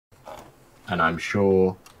And I'm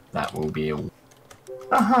sure that will be all.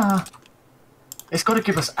 Aha! It's got to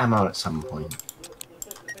give us ammo at some point.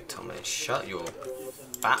 Tommy, shut your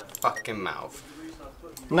fat fucking mouth.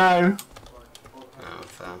 No! Oh,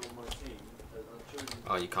 fair.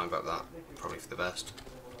 Oh, you can't go up that. Probably for the best.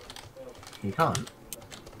 You can't.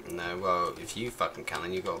 No, well, if you fucking can,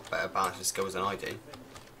 then you've got better balance of skills than I do.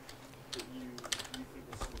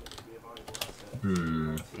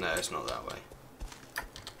 Hmm. No, it's not that way.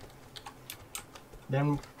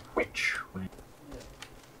 Then which way?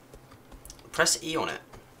 Press E on it.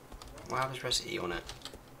 What happens if I press E on it?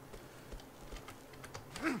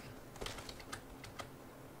 Hmm.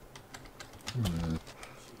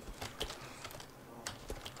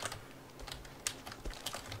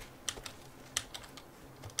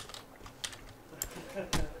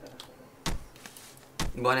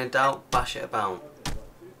 When in doubt, bash it about.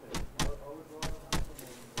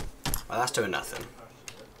 Well, that's doing nothing.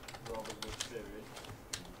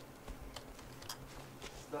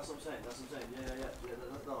 That's what I'm saying. That's what I'm saying. Yeah.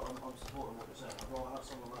 No, I'm supporting what you're saying. I'd rather have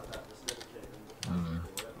someone like that that's dedicated.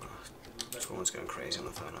 Someone's going crazy on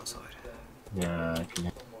the phone outside. Yeah, I can.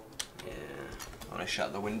 Yeah. I want to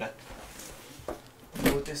shut the window.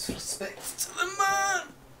 No disrespect to the man.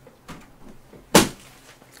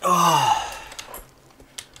 Oh.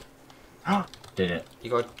 Did it. You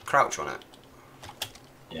got to crouch on it.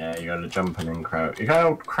 Yeah, you gotta jump and then crouch. You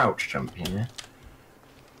gotta crouch jump here.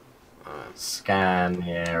 Alright. Scan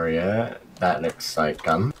the area. That looks like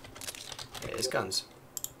gun. It is guns.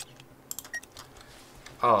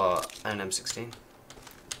 Oh, an M16.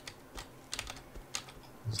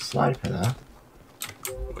 There's a sniper there.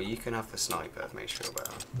 Well, you can have the sniper if it makes you feel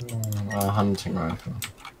better. A hunting rifle.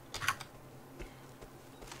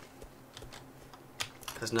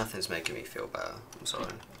 Because nothing's making me feel better. I'm sorry.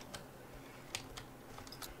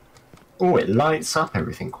 Oh, it lights up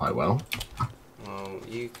everything quite well. Well,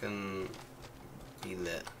 you can be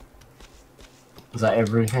lit. Is that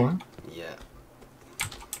everything? Yeah.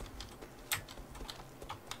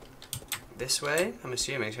 This way? I'm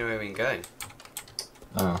assuming it's the only way we can go.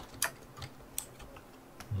 Oh.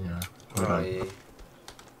 Yeah. Where are you?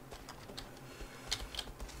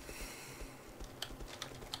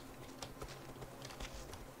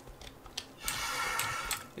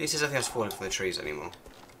 At least there's nothing else falling from the trees anymore.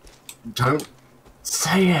 Don't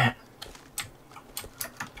say it!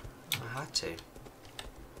 I had to.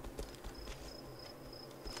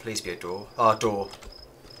 Please be a door. Ah, door.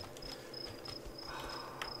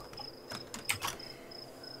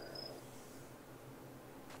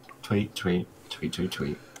 Tweet, tweet, tweet, tweet,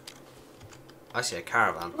 tweet. I see a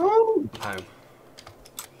caravan. Oh! Home.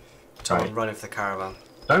 Tom, Right. I'm running for the caravan.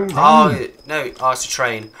 Don't Oh, run! no. Oh, it's a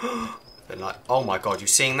train. Been like, oh my god, you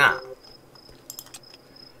seeing that?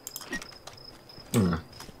 Hmm.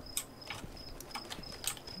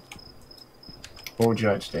 What would you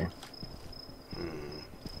like to do?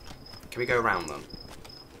 Can we go around them?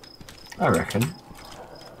 I reckon.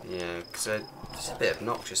 Yeah, because they're just a bit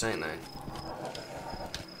obnoxious, ain't they?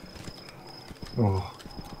 Oh.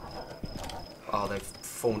 Oh, they've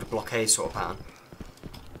formed a blockade sort of pattern.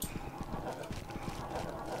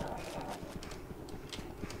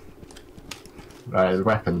 Right, there's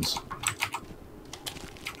weapons.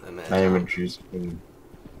 My inventory's been...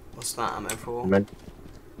 What's that ammo for? meant-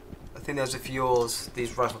 I think those are for yours.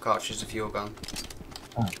 These rifle cartridges are for your gun.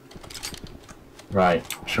 Oh. Right,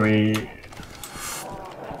 shall we...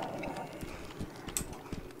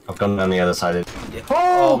 I've gone down the other side of... Yeah.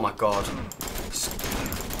 Oh my god.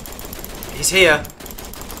 He's here.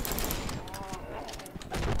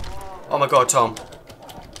 Oh my god, Tom.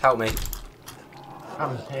 Help me.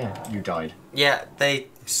 I'm here. You died. Yeah, I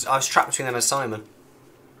was trapped between them and Simon.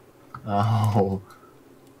 Oh.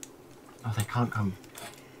 Oh, they can't come.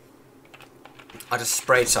 I just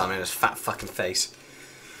sprayed Simon in his fat fucking face.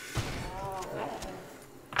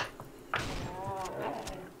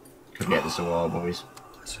 Could get this a while, boys.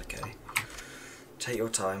 That's okay. Take your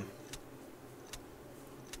time.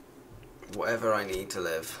 Whatever I need to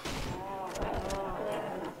live.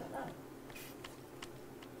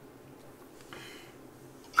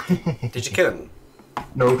 Did you kill him?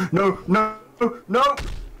 No, no, no, no!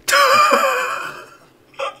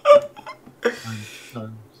 I'm so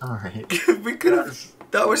sorry. We could have.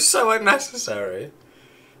 That was so unnecessary.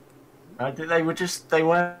 They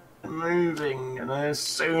weren't moving, and then as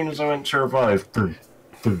soon as I went to revive,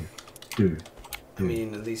 I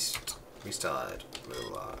mean, at least we started with a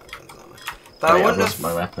lot of guns, aren't we? But Wait, I I've lost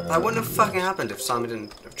my weapon. that wouldn't have fucking happened if Simon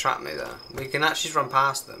didn't have trapped me there. We can actually just run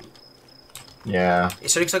past them. Yeah.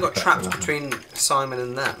 It's only because I got trapped between Simon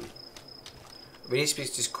and them. We need to be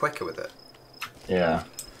just quicker with it. Yeah.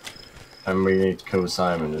 And we need to kill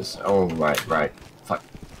Simon as... Oh, right. Fuck.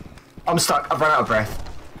 I'm stuck. I've run out of breath.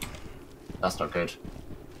 That's not good.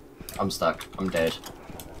 I'm stuck. I'm dead.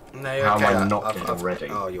 No, you're How okay. am I not dead already?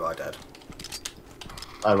 Oh, you are dead.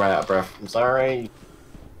 I ran out of breath. I'm sorry.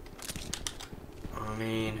 I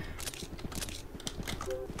mean...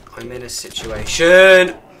 I'm in a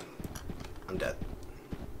situation... I'm dead.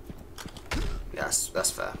 Yes,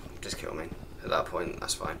 that's fair. Just kill me. At that point,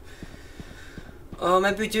 that's fine. Oh,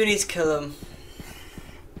 maybe we do need to kill them.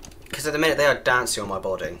 Because at the minute they are dancing on my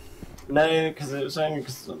body. No, because it was only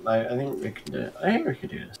because like, I think we can do it. I think we can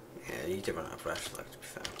do this. Yeah, you did run out of breath, like, to be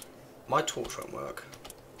fair. My torch won't work.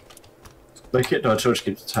 Look at our torch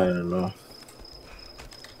keeps turning off.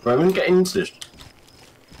 Right, we can get into this.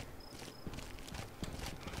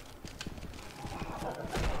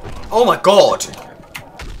 Oh my god!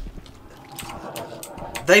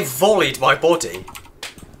 They volleyed my body.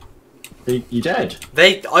 You dead?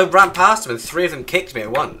 I ran past them and 3 of them kicked me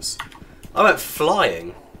at once. I went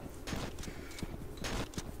flying.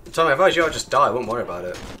 Tommy, if I was you, I'd just die. I wouldn't worry about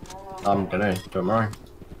it. I'm gonna. Don't worry.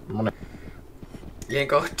 I'm on it. You ain't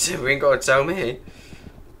got to tell me.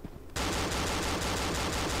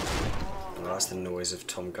 Oh, that's the noise of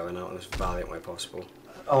Tom going out in the most valiant way possible.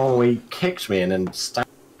 Oh, he kicked me and then stabbed.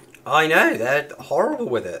 I know, they're horrible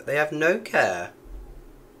with it. They have no care.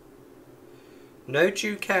 No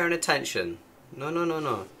due care and attention.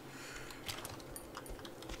 No.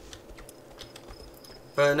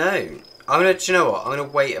 But no, do you know what? I'm gonna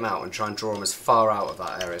wait him out and try and draw him as far out of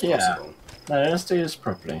that area as possible. No, let's do this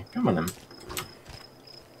properly. Come on then.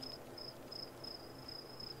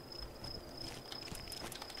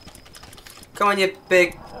 Come on, you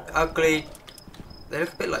big, ugly... They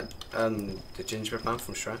look a bit like the gingerbread man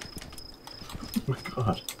from Shrek. Oh my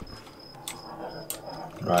god.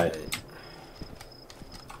 Right.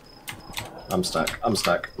 I'm stuck. I'm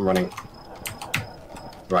running.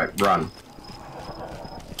 Right, run.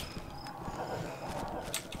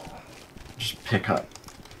 Just pick up.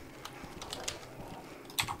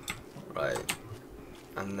 Right.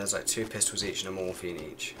 And there's like 2 pistols each and a morphine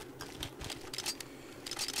each.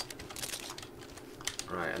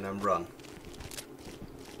 Right, and then run.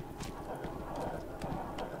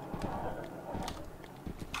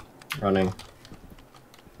 Running.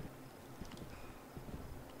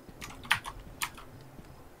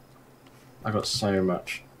 I got so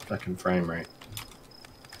much fucking frame rate.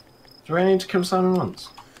 Do I need to kill Simon once?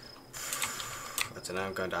 I don't know,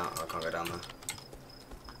 I'm going down. I can't go down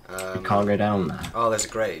there. You can't go down there. Oh, there's a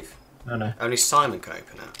grave. No. Only Simon can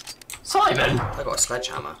open it. Simon! I got a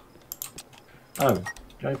sledgehammer. Oh,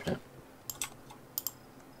 you open it.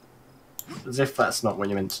 As if that's not what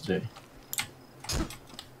you're meant to do.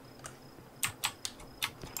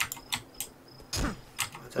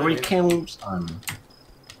 We killed Simon.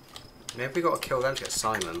 Maybe we got to kill them to get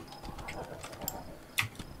Simon.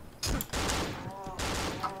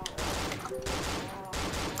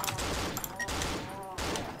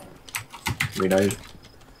 Reload.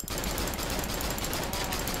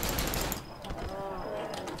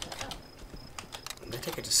 They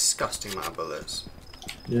take a disgusting amount of bullets.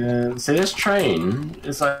 Yeah, so this train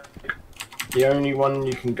is like the only one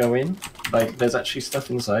you can go in. Like, there's actually stuff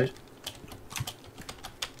inside.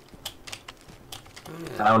 Oh, yeah.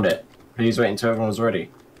 Found it. Please wait until everyone's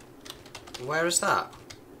ready. Where is that?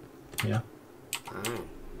 Yeah. Oh.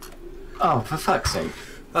 Oh, for fuck's sake.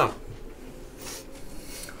 Oh.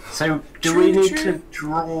 So, do we need to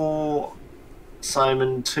draw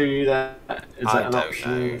Simon to that? Is that an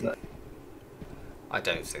option? Know. I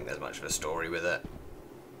don't think there's much of a story with it.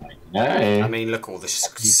 No. I mean, look at all the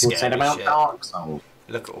scary said about shit. Dark Souls.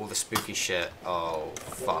 Look at all the spooky shit. Oh,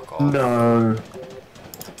 fuck off. No.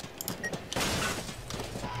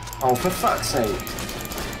 Oh, for fuck's sake.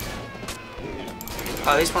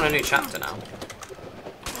 Oh, they spawned a new chapter now.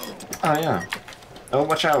 Oh, yeah. Oh,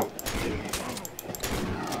 watch out.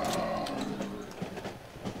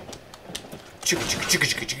 You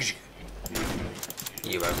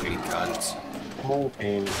ugly cunt.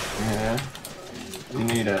 Morphine. Yeah. You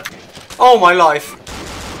need it. Oh, my life!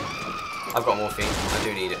 I've got morphine. I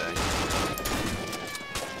do need it though.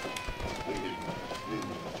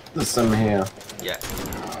 There's some here. Yeah.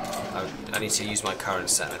 I need to use my current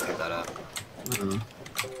set and pick that up.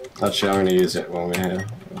 Actually, I'm going to use it while we're here.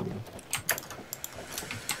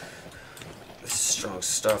 This is strong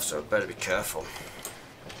stuff, so I better be careful.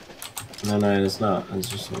 No, it's not. It's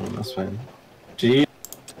just that's fine. Do you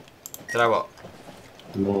Did I what?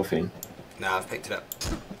 the morphine? No, I've picked it up.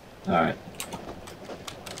 Alright.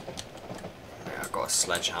 Yeah, I've got a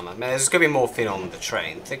sledgehammer. Mate, there's gonna be morphine on the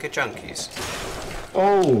train. Think of junkies.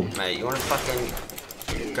 Oh! Mate, you wanna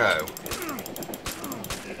fucking go?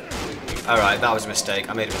 Alright, that was a mistake.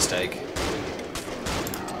 I made a mistake.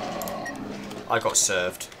 I got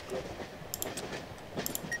served.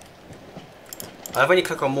 I love when you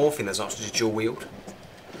click on morphine, there's not just dual wield.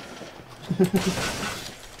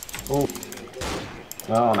 Oh.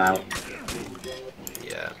 Oh, I'm out.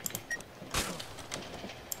 Yeah.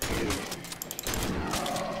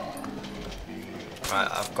 Right,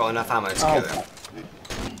 I've got enough ammo to kill him.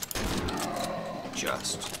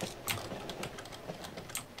 Just.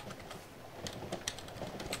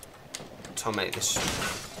 Tommy, this.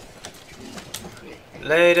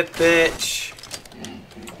 Later, bitch.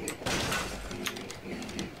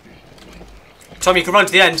 Tommy, you can run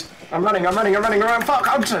to the end. I'm running. Fuck,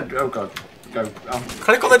 I'm dead. Oh god. Go. Oh.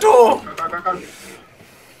 Click on the door. Go.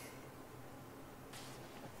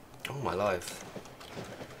 Oh my life.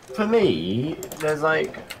 For me, there's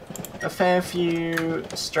like a fair few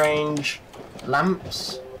strange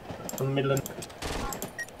lamps in the middle of...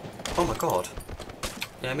 Oh my god.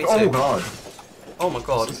 Yeah, me too. Oh god. Oh my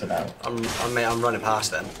god. What's this about? I'm running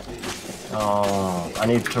past them. Oh, I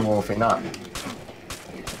need to morphine up.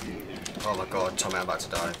 Oh my god, Tommy, I'm about to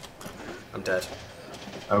die. I'm dead.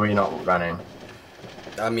 Are we not running?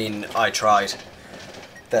 I mean, I tried.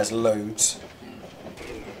 There's loads.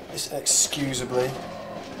 Excusably.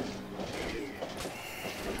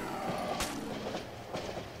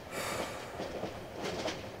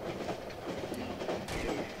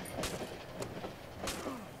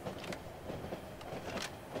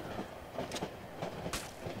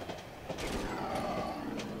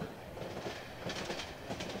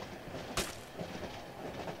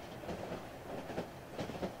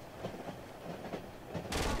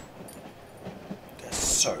 There's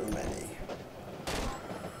so many.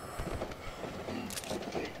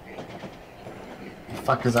 The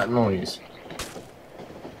fuck is that noise?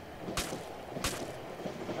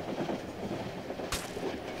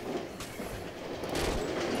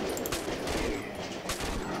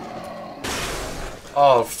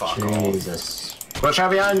 Oh, fuck off. Jesus. Watch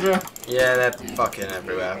out behind you! Yeah, they're fucking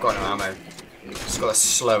everywhere. I've got no ammo. It's got the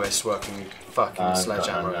slowest working fucking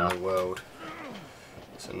sledgehammer in the world.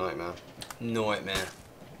 It's a nightmare. Nightmare.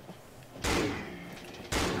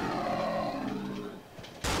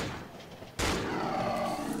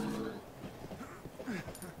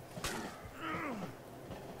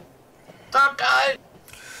 Don't die!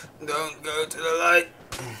 Don't go to the light.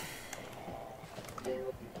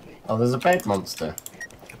 Oh, there's a bed monster.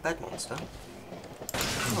 A bed monster?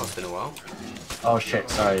 Oh, it's been a while. Oh shit,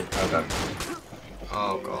 sorry. Oh god.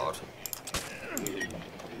 Oh god.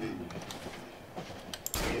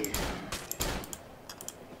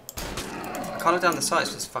 I can't look down the sights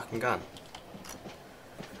with this fucking gun.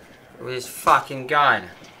 With this fucking gun.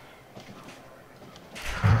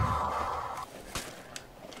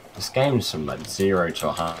 This game's from like 0 to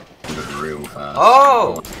 100 real fast.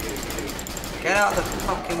 Oh! Get out of the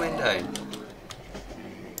fucking window.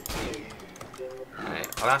 Right,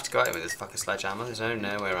 I'll have to go at him with this fucking sledgehammer. There's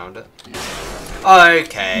no way around it.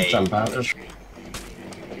 Okay. Jump out. Just...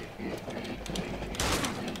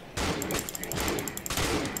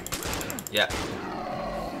 Yeah.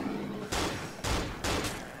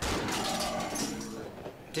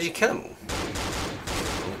 Did you kill them all?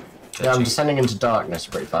 Yeah, I'm descending into darkness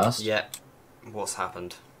pretty fast. Yeah. What's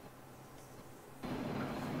happened?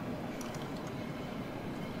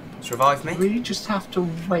 Survive me? We just have to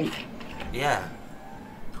wait. Yeah.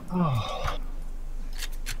 Oh.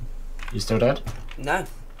 You still dead? No.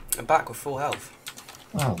 I'm back with full health.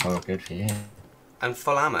 Oh, well, good for you. And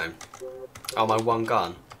full ammo. Oh, my one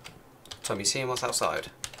gun. Tom, you seeing what's outside?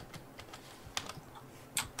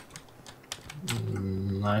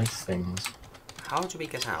 Nice things. How do we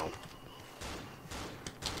get out?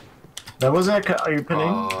 There was an opening.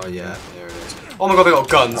 Oh, yeah, here it is. Oh my god, we got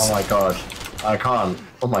guns! Oh my god. I can't.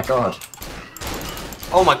 Oh my god.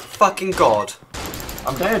 Oh my fucking god.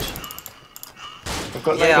 I'm dead. I've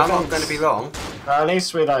got no Yeah, I'm not defense. going to be wrong. At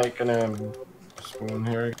least we're like gonna spawn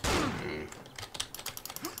here.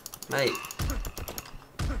 Mate.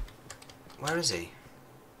 Where is he?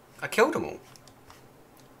 I killed them all.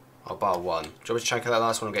 Oh, bar one. Do you want me to try and kill that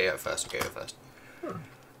last one or get you out first? I'll get you out first.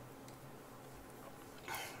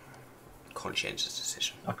 Conscientious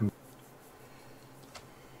decision. I can...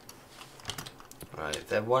 Right,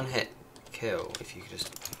 they're one hit kill if you could just...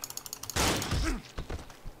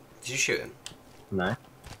 Did you shoot him? No.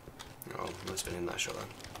 Oh, must have been in that shot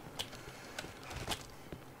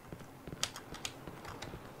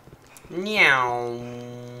then. Meow.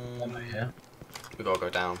 Here. We gotta go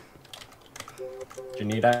down. Do you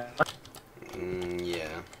need that?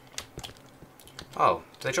 Yeah. Oh,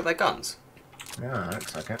 do they drop their guns? Yeah,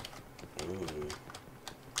 looks like it. Ooh.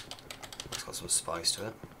 It's got some spice to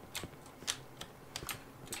it.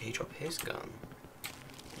 Did he drop his gun?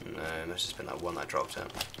 No, it must have just been that one that dropped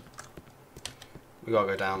it. We gotta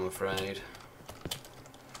go down, I'm afraid.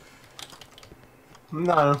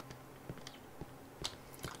 No.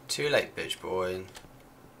 Too late, bitch boy.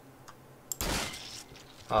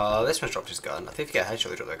 Oh, this one's dropped his gun. I think if you get a headshot,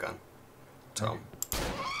 they drop their gun. Tom.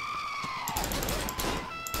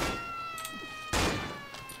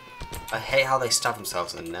 I hate how they stab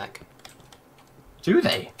themselves in the neck. Do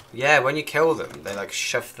they? Yeah, when you kill them, they like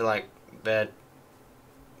shove their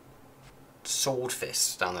sword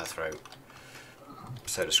fists down their throat.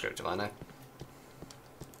 So descriptive, I know.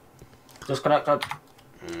 Disconnected.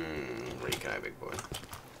 Rico, big boy.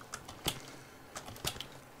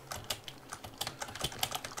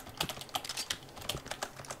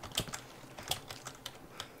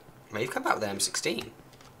 Mate, you've come back with the M16.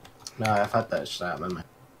 No, I've had that shit out of memory.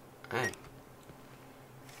 Hey.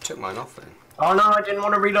 Took mine off then. Oh no, I didn't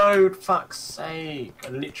want to reload. Fuck's sake. I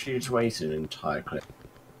literally just waited an entire clip.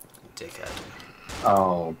 Dickhead.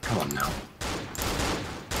 Oh, come on now.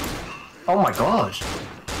 Oh my god.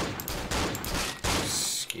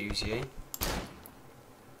 Excuse you.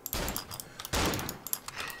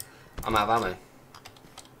 I'm out of ammo.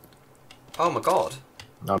 Oh my god.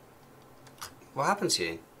 No. What happened to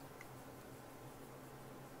you?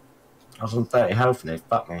 I was on 30 health and they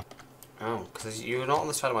fucked me. Oh, because you're not on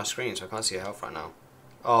the side of my screen, so I can't see your health right now.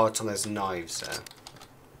 Oh, it's on those knives there.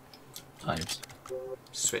 Times.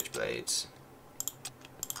 Switchblades.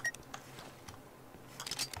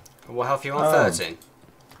 What health are you on? Oh. 13?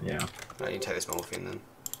 Yeah. Right, you can take this morphine then.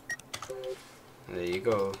 And there you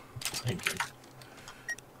go. Thank you.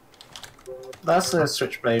 That's a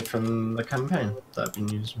switchblade from the campaign that I've been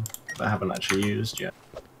using, but I haven't actually used yet.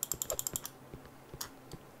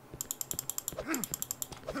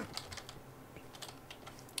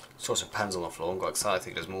 Saw some pens on the floor and got excited. I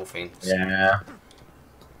think there's morphine. Yeah.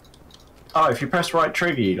 Oh, if you press right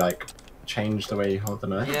trigger, you like change the way you hold the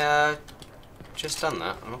knife. Yeah, just done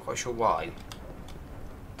that. I'm not quite sure why.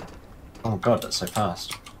 Oh god, that's so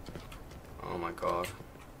fast. Oh my god.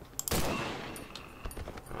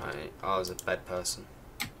 Right. Oh, there's a bed person.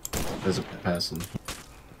 There's a person.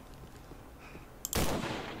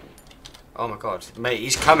 Oh my god. Mate,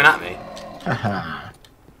 he's coming at me. Haha.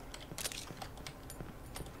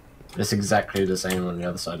 It's exactly the same on the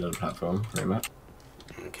other side of the platform, pretty much.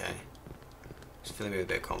 Okay. Just filling me with a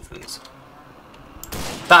bit of confidence.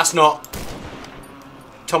 That's not...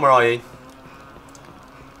 Tom, where are you?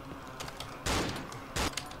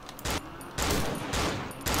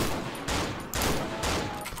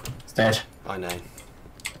 It's dead. I know.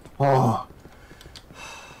 Oh.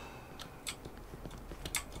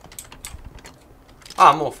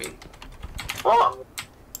 Ah, morphine. What?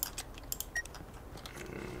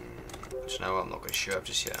 Do you know what? I'm not going to shoot up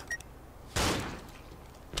just yet.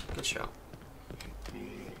 Good shot.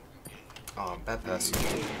 Oh, bad person.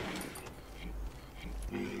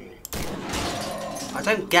 I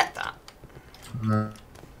don't get that. No.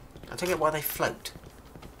 I don't get why they float.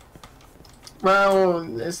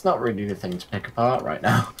 Well, it's not really the thing to pick apart right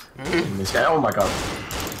now. In this game. Oh my god.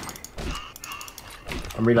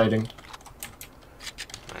 I'm reloading.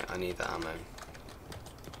 Right, I need that ammo.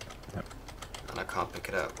 Yep. And I can't pick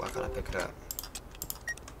it up. Why can't I pick it up?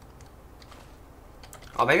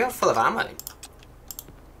 Oh, maybe I'm full of ammo.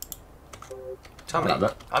 Tommy,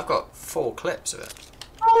 I've got 4 clips of it.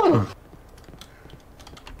 Oh.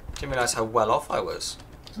 Didn't realise how well off I was.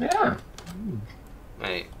 Yeah.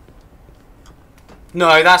 Mate.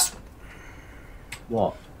 No, that's...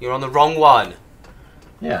 What? You're on the wrong one.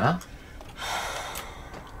 Yeah.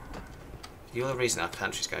 You're the reason our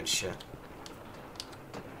country's going to shit.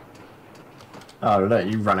 Oh, look,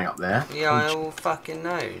 you running up there. Yeah, I all fucking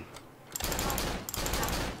know.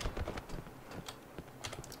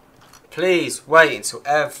 Please wait until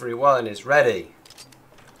everyone is ready.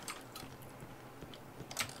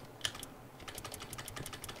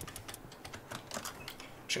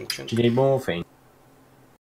 Chunk, chunk. Do you need morphine?